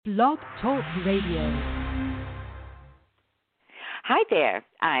Blog Talk Radio. Hi there,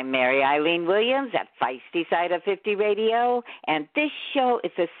 I'm Mary Eileen Williams at Feisty Side of 50 Radio, and this show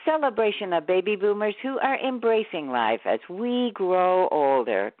is a celebration of baby boomers who are embracing life as we grow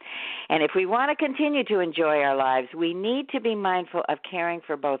older. And if we want to continue to enjoy our lives, we need to be mindful of caring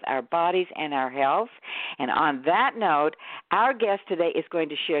for both our bodies and our health. And on that note, our guest today is going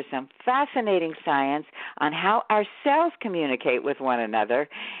to share some fascinating science on how our cells communicate with one another,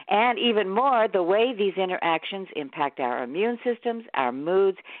 and even more, the way these interactions impact our immune systems, our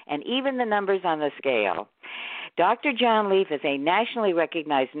moods, and even the numbers on the scale. Dr. Jon Lieff is a nationally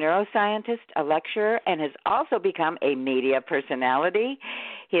recognized neuroscientist, a lecturer, and has also become a media personality.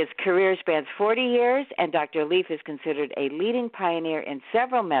 His career spans 40 years, and Dr. Lieff is considered a leading pioneer in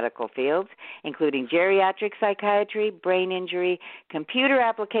several medical fields, including geriatric psychiatry, brain injury, computer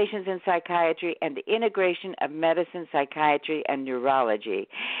applications in psychiatry, and the integration of medicine, psychiatry, and neurology.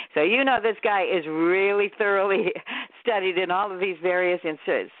 So you know this guy is really thoroughly studied in all of these various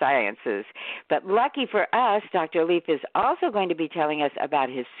sciences. But lucky for us, Dr. Lieff is also going to be telling us about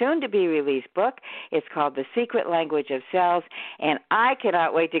his soon-to-be-released book. It's called The Secret Language of Cells, and I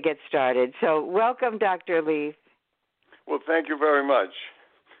cannot wait to get started. So welcome, Dr. Lieff. Well, thank you very much.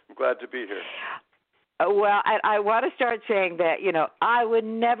 I'm glad to be here. Well, I want to start saying that, I would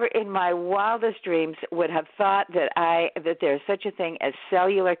never in my wildest dreams would have thought that there's such a thing as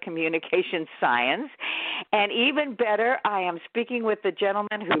cellular communication science. And even better, I am speaking with the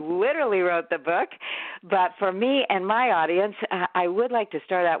gentleman who literally wrote the book. But for me and my audience, I would like to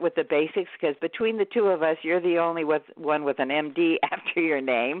start out with the basics, because between the two of us, you're the only one with an MD after your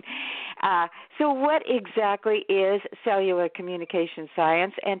name. So what exactly is cellular communication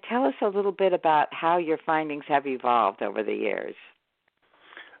science? And tell us a little bit about how your findings have evolved over the years.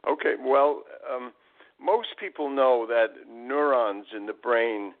 Okay, well, most people know that neurons in the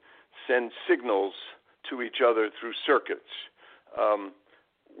brain send signals to each other through circuits.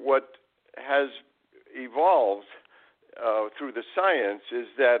 What has evolved through the science is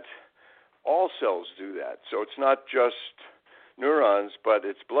that all cells do that. So it's not just neurons, but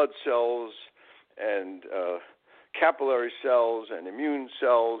it's blood cells and capillary cells and immune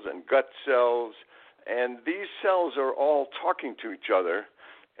cells and gut cells. And these cells are all talking to each other.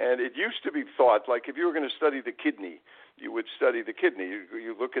 And it used to be thought, like if you were going to study the kidney, you would study the kidney.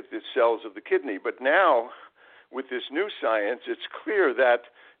 You look at the cells of the kidney. But now, with this new science, it's clear that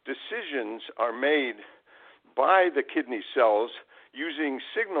decisions are made by the kidney cells using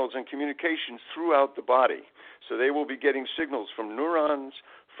signals and communications throughout the body. So they will be getting signals from neurons,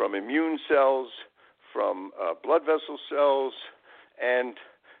 from immune cells, from blood vessel cells, and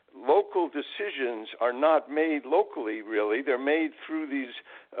local decisions are not made locally, really. They're made through these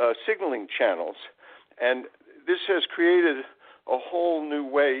signaling channels. And this has created a whole new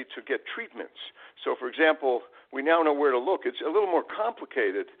way to get treatments. So, for example, we now know where to look. It's a little more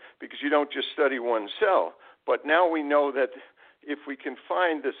complicated because you don't just study one cell. But now we know that if we can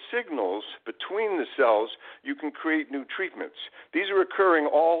find the signals between the cells, you can create new treatments. These are occurring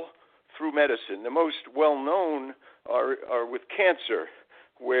all through medicine. The most well-known are with cancer,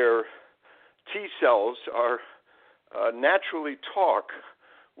 where T cells are naturally talk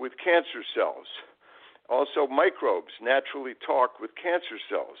with cancer cells. Also, microbes naturally talk with cancer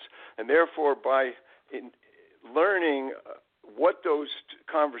cells. And therefore, by learning what those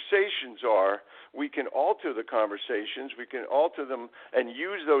conversations are, we can alter the conversations, we can alter them and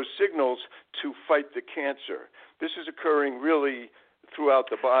use those signals to fight the cancer. This is occurring really throughout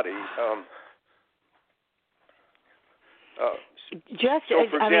the body.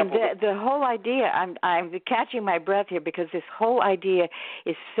 The whole idea, I'm catching my breath here because this whole idea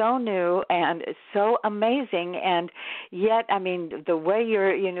is so new and so amazing, and yet, the way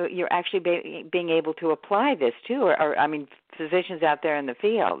you're actually being able to apply this too, or physicians out there in the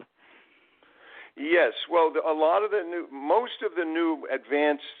field. Yes, well, most of the new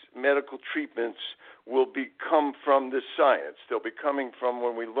advanced medical treatments will come from this science. They'll be coming from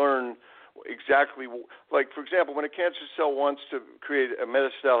when we learn exactly, like, for example, when a cancer cell wants to create a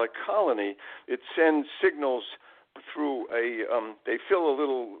metastatic colony, it sends signals through they fill a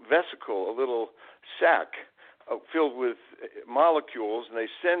little vesicle, a little sac filled with molecules, and they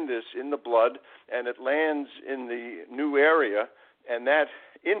send this in the blood, and it lands in the new area, and that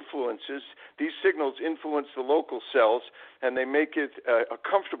these signals influence the local cells, and they make it a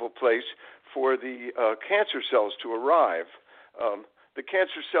comfortable place for the cancer cells to arrive. The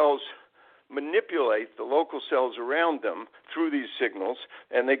cancer cells manipulate the local cells around them through these signals,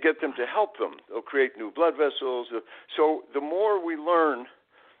 and they get them to help them. They'll create new blood vessels. So the more we learn,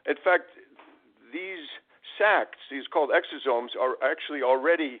 in fact, these sacs, these called exosomes, are actually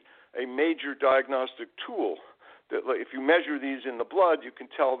already a major diagnostic tool. That if you measure these in the blood, you can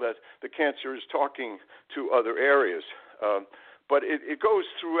tell that the cancer is talking to other areas. But it goes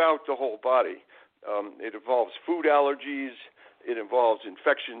throughout the whole body. It involves food allergies. It involves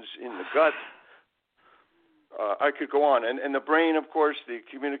infections in the gut. I could go on. And the brain, of course, the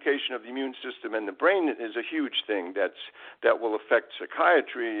communication of the immune system and the brain is a huge thing that will affect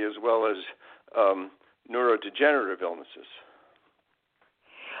psychiatry as well as neurodegenerative illnesses.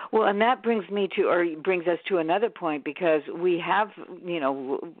 Well, and that brings us to another point, because we have,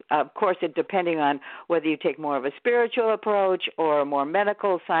 of course, it depending on whether you take more of a spiritual approach or a more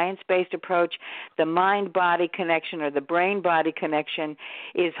medical, science-based approach, the mind-body connection or the brain-body connection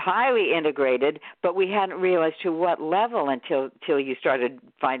is highly integrated, but we hadn't realized to what level until you started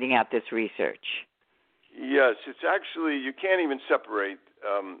finding out this research. Yes, it's actually, you can't even separate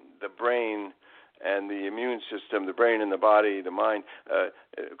the brain and the immune system, the brain and the body, the mind.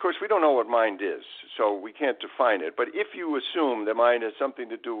 Of course, we don't know what mind is, so we can't define it. But if you assume the mind has something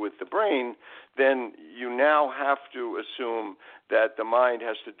to do with the brain, then you now have to assume that the mind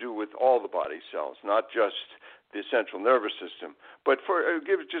has to do with all the body cells, not just the central nervous system. But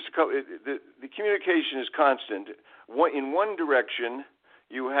give just a couple, the communication is constant. In one direction,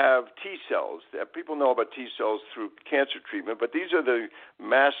 you have T cells. People know about T cells through cancer treatment, but these are the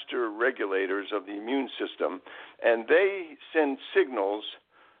master regulators of the immune system, and they send signals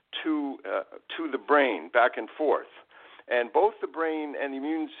to the brain back and forth. And both the brain and the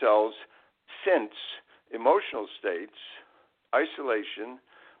immune cells sense emotional states, isolation,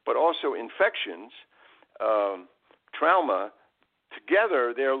 but also infections, trauma.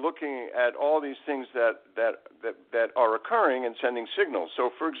 Together, they're looking at all these things that are occurring and sending signals. So,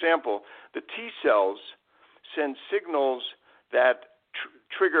 for example, the T cells send signals that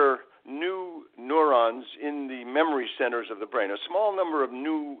trigger new neurons in the memory centers of the brain. A small number of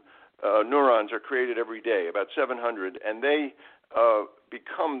new neurons are created every day, about 700, and they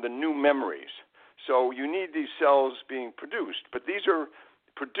become the new memories. So you need these cells being produced, but these are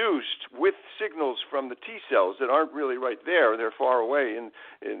produced with signals from the T cells that aren't really right there. They're far away in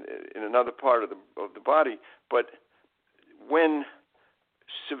another part of the body. But when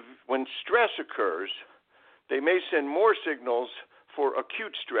stress occurs, they may send more signals for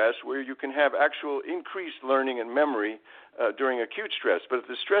acute stress, where you can have actual increased learning and memory during acute stress. But if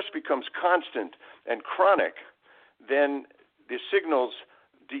the stress becomes constant and chronic, then the signals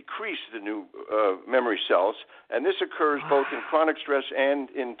decrease the new memory cells, and this occurs both in chronic stress and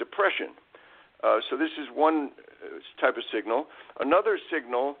in depression. So this is one type of signal. Another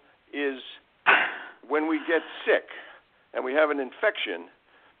signal is when we get sick and we have an infection,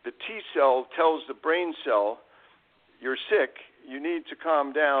 the T cell tells the brain cell, you're sick, you need to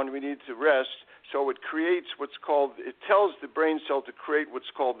calm down, we need to rest. So it tells the brain cell to create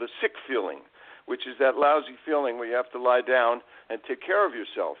what's called the sick feeling, which is that lousy feeling where you have to lie down and take care of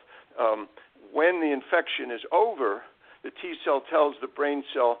yourself. When the infection is over, the T cell tells the brain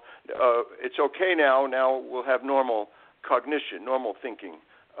cell, it's okay now we'll have normal cognition, normal thinking.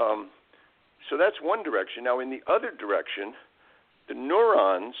 So that's one direction. Now, in the other direction, the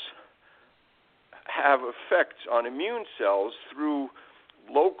neurons have effects on immune cells through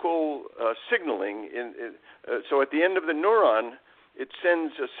local signaling. So at the end of the neuron, it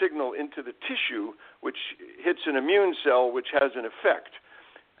sends a signal into the tissue which hits an immune cell, which has an effect.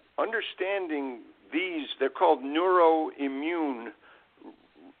 Understanding these, they're called neuroimmune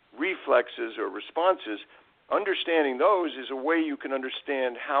reflexes or responses. Understanding those is a way you can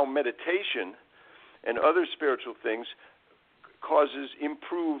understand how meditation and other spiritual things causes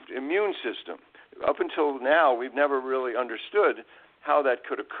improved immune system. Up until now, we've never really understood how that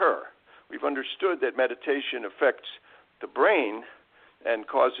could occur. We've understood that meditation affects the brain and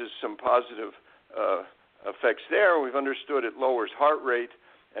causes some positive effects there. We've understood it lowers heart rate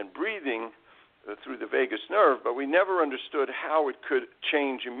and breathing through the vagus nerve, but we never understood how it could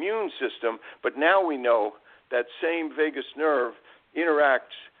change immune system. But now we know that same vagus nerve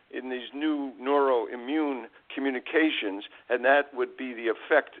interacts in these new neuroimmune communications, and that would be the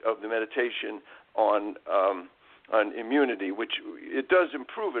effect of the meditation on immunity, which it does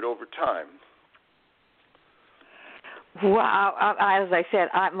improve it over time. Wow. As I said,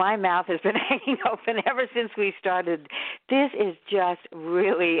 my mouth has been hanging open ever since we started. This is just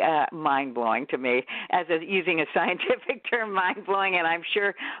really mind-blowing to me, using a scientific term, mind-blowing, and I'm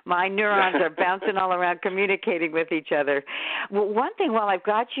sure my neurons are bouncing all around communicating with each other. Well, one thing, while I've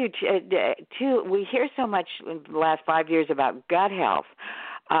got you, too, we hear so much in the last 5 years about gut health.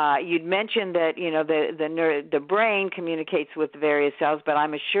 You'd mentioned that, the brain communicates with various cells, but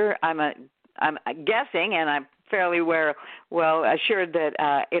I'm I'm guessing, and I'm fairly well assured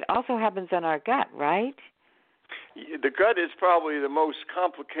that it also happens in our gut, right? The gut is probably the most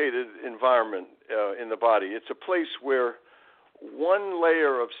complicated environment in the body. It's a place where one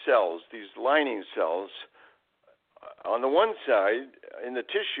layer of cells, these lining cells, on the one side in the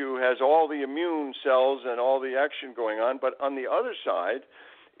tissue has all the immune cells and all the action going on, but on the other side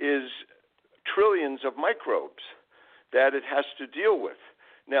is trillions of microbes that it has to deal with.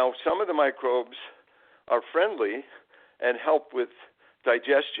 Now, some of the microbes are friendly and help with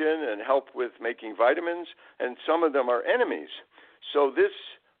digestion and help with making vitamins, and some of them are enemies. So this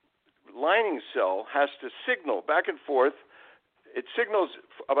lining cell has to signal back and forth. It signals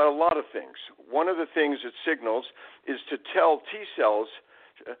about a lot of things. One of the things it signals is to tell T cells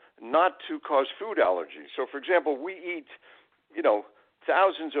not to cause food allergies. So, for example, we eat,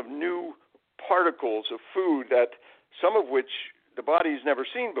 thousands of new particles of food that some of which the body's never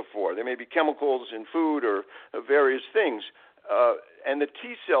seen before. There may be chemicals in food or various things. And the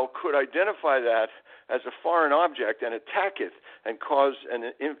T cell could identify that as a foreign object and attack it and cause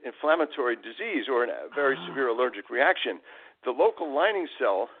an inflammatory disease or a very severe allergic reaction. The local lining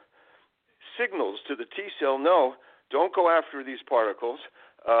cell signals to the T cell, no, don't go after these particles,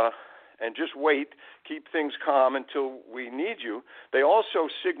 and just wait, keep things calm until we need you. They also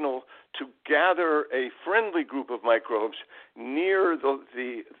signal to gather a friendly group of microbes near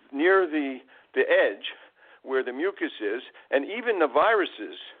the edge where the mucus is, and even the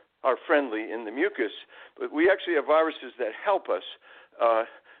viruses are friendly in the mucus. But we actually have viruses that help us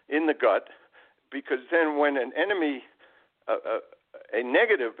in the gut, because then when an enemy, a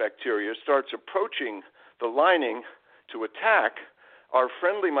negative bacteria, starts approaching the lining to attack, our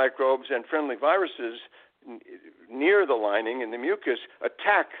friendly microbes and friendly viruses near the lining in the mucus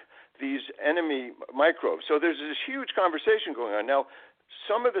attack these enemy microbes. So there's this huge conversation going on. Now,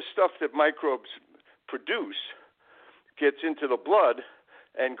 some of the stuff that microbes produce gets into the blood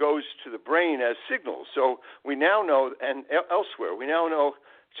and goes to the brain as signals. So we now know, and elsewhere, we now know.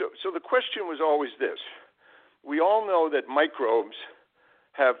 So the question was always this. We all know that microbes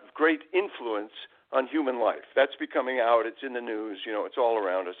have great influence on human life. That's becoming out. It's in the news. It's all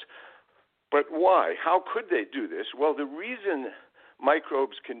around us. But why? How could they do this? Well, the reason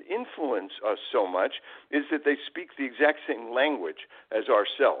microbes can influence us so much is that they speak the exact same language as our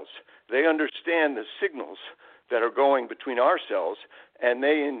cells. They understand the signals that are going between our cells, and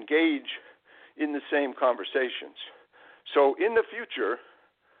they engage in the same conversations. So in the future,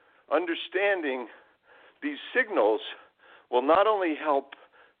 understanding these signals will not only help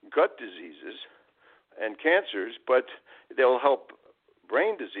gut diseases and cancers, but they'll help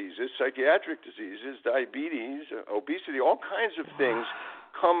brain diseases, psychiatric diseases, diabetes, obesity, all kinds of things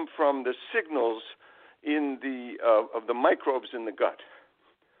come from the signals in of the microbes in the gut.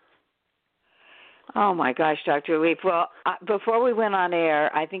 Oh, my gosh, Dr. Lieff. Well, before we went on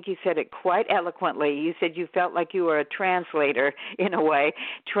air, I think you said it quite eloquently. You said you felt like you were a translator, in a way,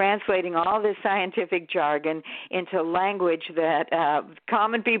 translating all this scientific jargon into language that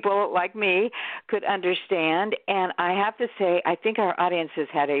common people like me could understand. And I have to say, I think our audience has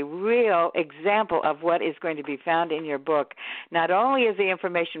had a real example of what is going to be found in your book. Not only is the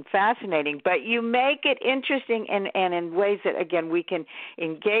information fascinating, but you make it interesting and in ways that, again, we can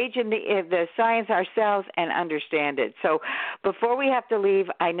engage in the science ourselves and understand it. So before we have to leave,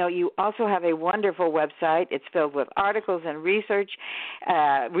 I know you also have a wonderful website. It's filled with articles and research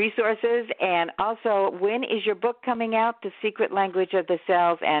resources. And also, when is your book coming out, The Secret Language of the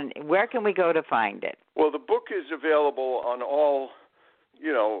Cells, and where can we go to find it? Well, the book is available on all,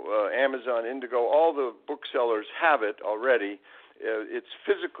 Amazon, Indigo. All the booksellers have it already. It's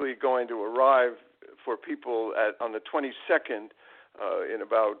physically going to arrive for people on the 22nd. In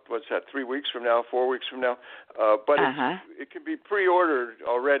about, 3 weeks from now, 4 weeks from now. But it can be pre-ordered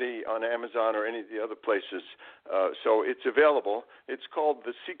already on Amazon or any of the other places. So it's available. It's called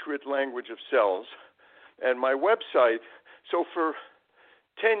The Secret Language of Cells. And my website, so for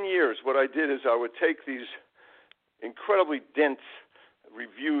 10 years, what I did is I would take these incredibly dense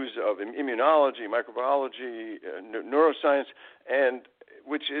reviews of immunology, microbiology, neuroscience, and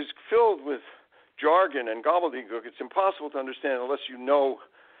which is filled with jargon and gobbledygook. It's impossible to understand unless you know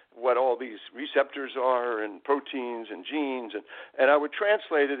what all these receptors are and proteins and genes. And I would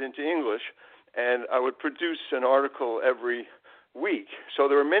translate it into English, and I would produce an article every week. So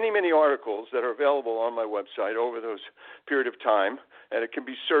there are many, many articles that are available on my website over those period of time, and it can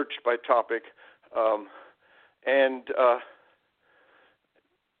be searched by topic.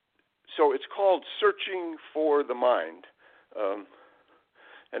 So it's called Searching for the Mind.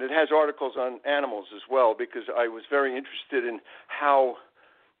 And it has articles on animals as well, because I was very interested in how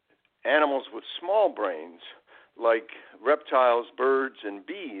animals with small brains, like reptiles, birds, and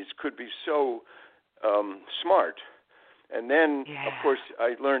bees, could be so smart. And then, of course,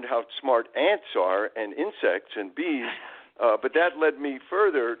 I learned how smart ants are, and insects and bees, but that led me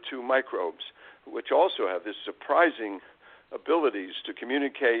further to microbes, which also have this surprising abilities to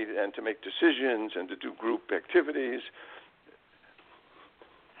communicate and to make decisions and to do group activities.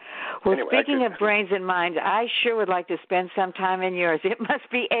 Well, anyway, speaking of brains and minds, I sure would like to spend some time in yours. It must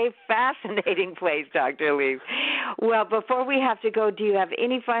be a fascinating place, Dr. Lieff. Well, before we have to go, do you have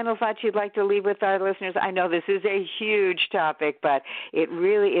any final thoughts you'd like to leave with our listeners? I know this is a huge topic, but it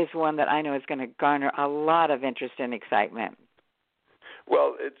really is one that I know is going to garner a lot of interest and excitement.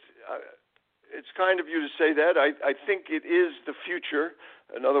 Well, it's kind of you to say that. I think it is the future.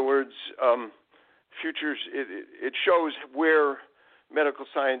 In other words, futures. It shows where medical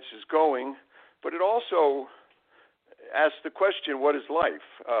science is going, but it also asks the question, what is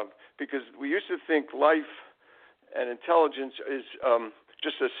life? Because we used to think life and intelligence is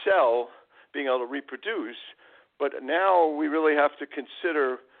just a cell being able to reproduce, but now we really have to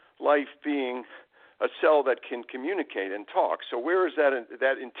consider life being a cell that can communicate and talk. So where is that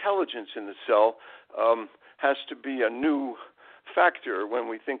intelligence in the cell has to be a new factor when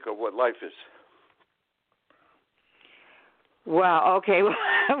we think of what life is. Wow, okay.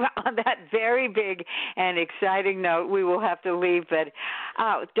 On that very big and exciting note, we will have to leave. But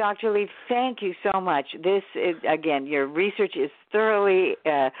Dr. Lieff, thank you so much. This is, again, your research is thoroughly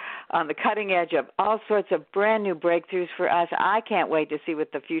on the cutting edge of all sorts of brand new breakthroughs for us. I can't wait to see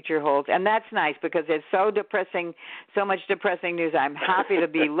what the future holds. And that's nice because it's so depressing, so much depressing news. I'm happy to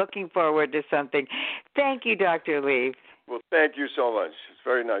be looking forward to something. Thank you, Dr. Lieff. Well, thank you so much. It's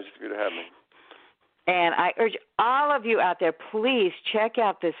very nice of you to have me. And I urge all of you out there, please check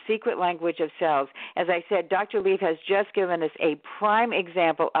out The Secret Language of Cells. As I said, Dr. Lieff has just given us a prime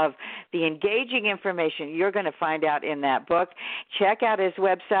example of the engaging information you're going to find out in that book. Check out his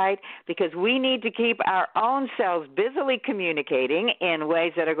website because we need to keep our own cells busily communicating in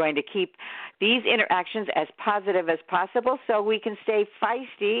ways that are going to keep these interactions as positive as possible so we can stay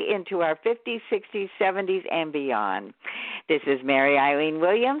feisty into our 50s, 60s, 70s, and beyond. This is Mary Eileen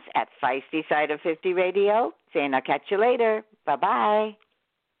Williams at Feisty Side of 50 Radio, saying I'll catch you later. Bye-bye.